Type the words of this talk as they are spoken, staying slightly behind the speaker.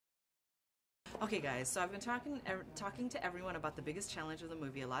Okay, guys, so I've been talking to everyone about the biggest challenge of the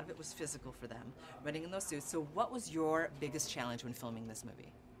movie. A lot of it was physical for them, running in those suits. So what was your biggest challenge when filming this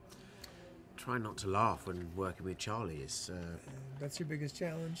movie? Try not to laugh when working with Charlie is... That's your biggest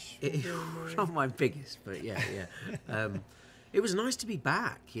challenge? Not my biggest, but yeah. It was nice to be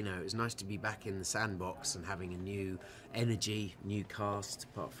back, you know. It was nice to be back in the sandbox and having a new energy, new cast,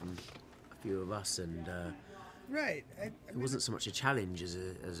 apart from a few of us, and... Right. It wasn't so much a challenge as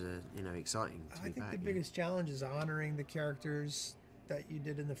a exciting to be back. I think the biggest challenge is honoring the characters that you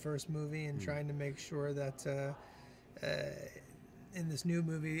did in the first movie and trying to make sure that in this new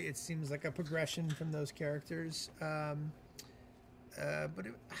movie it seems like a progression from those characters. But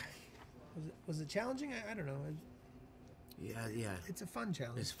was it challenging? I don't know. Yeah. It's a fun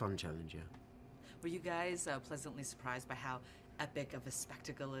challenge. It's a fun challenge, yeah. Were you guys pleasantly surprised by how epic of a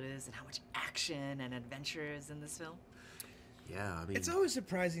spectacle it is and how much action and adventure is in this film? Yeah, I mean... It's always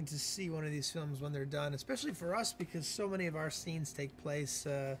surprising to see one of these films when they're done, especially for us because so many of our scenes take place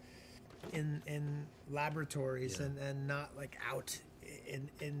in laboratories and not like out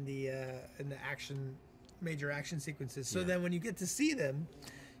in the major action sequences. So then when you get to see them,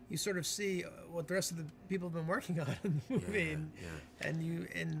 you sort of see what the rest of the people have been working on in the movie, and you,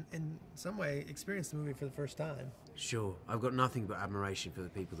 in some way, experience the movie for the first time. Sure, I've got nothing but admiration for the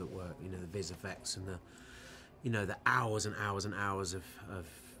people that work. You know, the vis effects and the hours and hours and hours of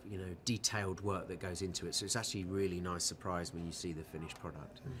detailed work that goes into it. So it's actually a really nice surprise when you see the finished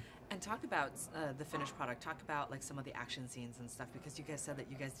product. And talk about the finished product. Talk about like some of the action scenes and stuff, because you guys said that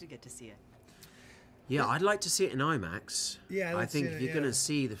you guys did get to see it. Yeah, I'd like to see it in IMAX. Yeah, I think if you're going to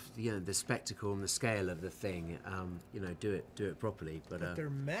see the spectacle and the scale of the thing, do it properly. But they're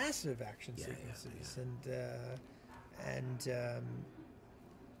massive action sequences and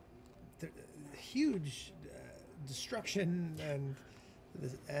the huge destruction and the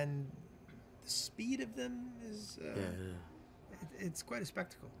speed of them is it's quite a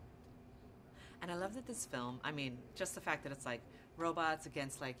spectacle. And I love that this film, I mean, just the fact that it's like robots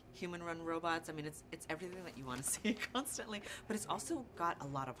against like human-run robots. I mean, it's everything that you want to see constantly, but it's also got a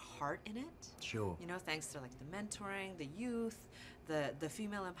lot of heart in it. Sure. You know, thanks to like the mentoring, the youth, the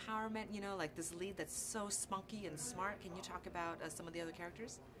female empowerment. You know, like this lead that's so spunky and smart. Can you talk about some of the other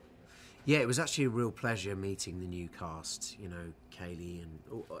characters? Yeah, it was actually a real pleasure meeting the new cast. You know, Cailee and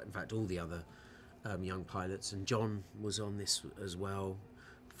in fact all the other young pilots, and John was on this as well.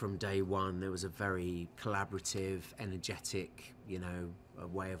 From day one, there was a very collaborative, energetic, a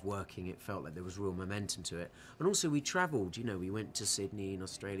way of working. It felt like there was real momentum to it. And also we travelled, we went to Sydney in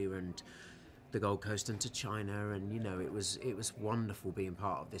Australia and the Gold Coast and to China, and, it was wonderful being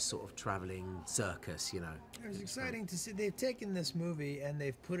part of this sort of travelling circus, It was exciting to see. They've taken this movie and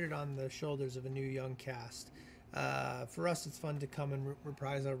they've put it on the shoulders of a new young cast. For us, it's fun to come and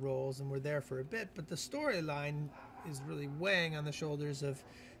reprise our roles, and we're there for a bit, but the storyline is really weighing on the shoulders of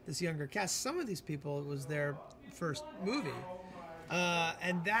this younger cast. Some of these people, it was their first movie.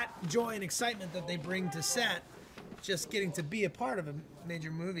 And that joy and excitement that they bring to set, just getting to be a part of a major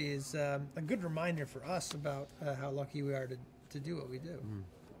movie, is a good reminder for us about how lucky we are to do what we do.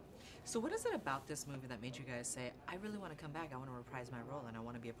 So what is it about this movie that made you guys say, I really want to come back, I want to reprise my role, and I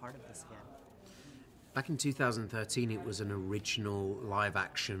want to be a part of this again? Back in 2013, it was an original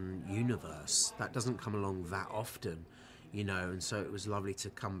live-action universe. That doesn't come along that often, and so it was lovely to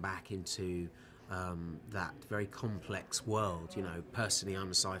come back into that very complex world. Personally, I'm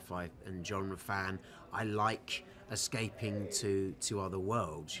a sci-fi and genre fan. I like escaping to other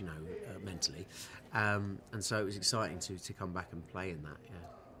worlds, mentally. And so it was exciting to come back and play in that,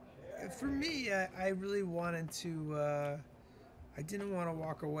 yeah. For me, I really wanted to... I didn't want to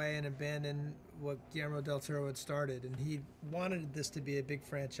walk away and abandon what Guillermo del Toro had started, and he wanted this to be a big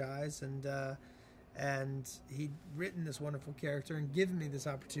franchise, and he'd written this wonderful character and given me this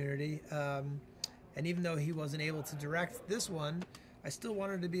opportunity. And even though he wasn't able to direct this one, I still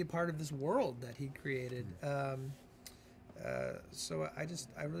wanted to be a part of this world that he created. So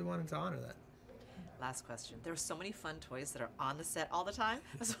I really wanted to honor that. Last question. There are so many fun toys that are on the set all the time,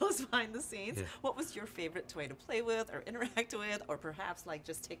 as well as behind the scenes. Yeah. What was your favorite toy to play with or interact with, or perhaps like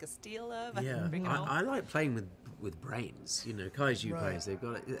just take a steal of and bring it home? I like playing with brains. Kaiju brains.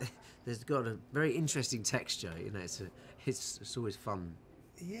 They've got a very interesting texture. It's always fun.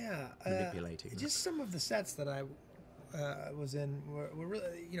 Yeah, manipulating. Just some of the sets that I was in were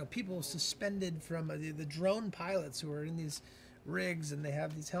really, people suspended from the drone pilots who are in these rigs, and they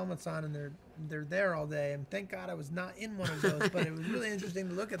have these helmets on, and they're there all day, and thank God I was not in one of those. But it was really interesting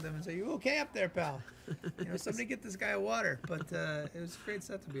to look at them and say, "You okay up there, pal? Somebody get this guy water." But it was a great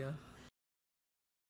set to be on.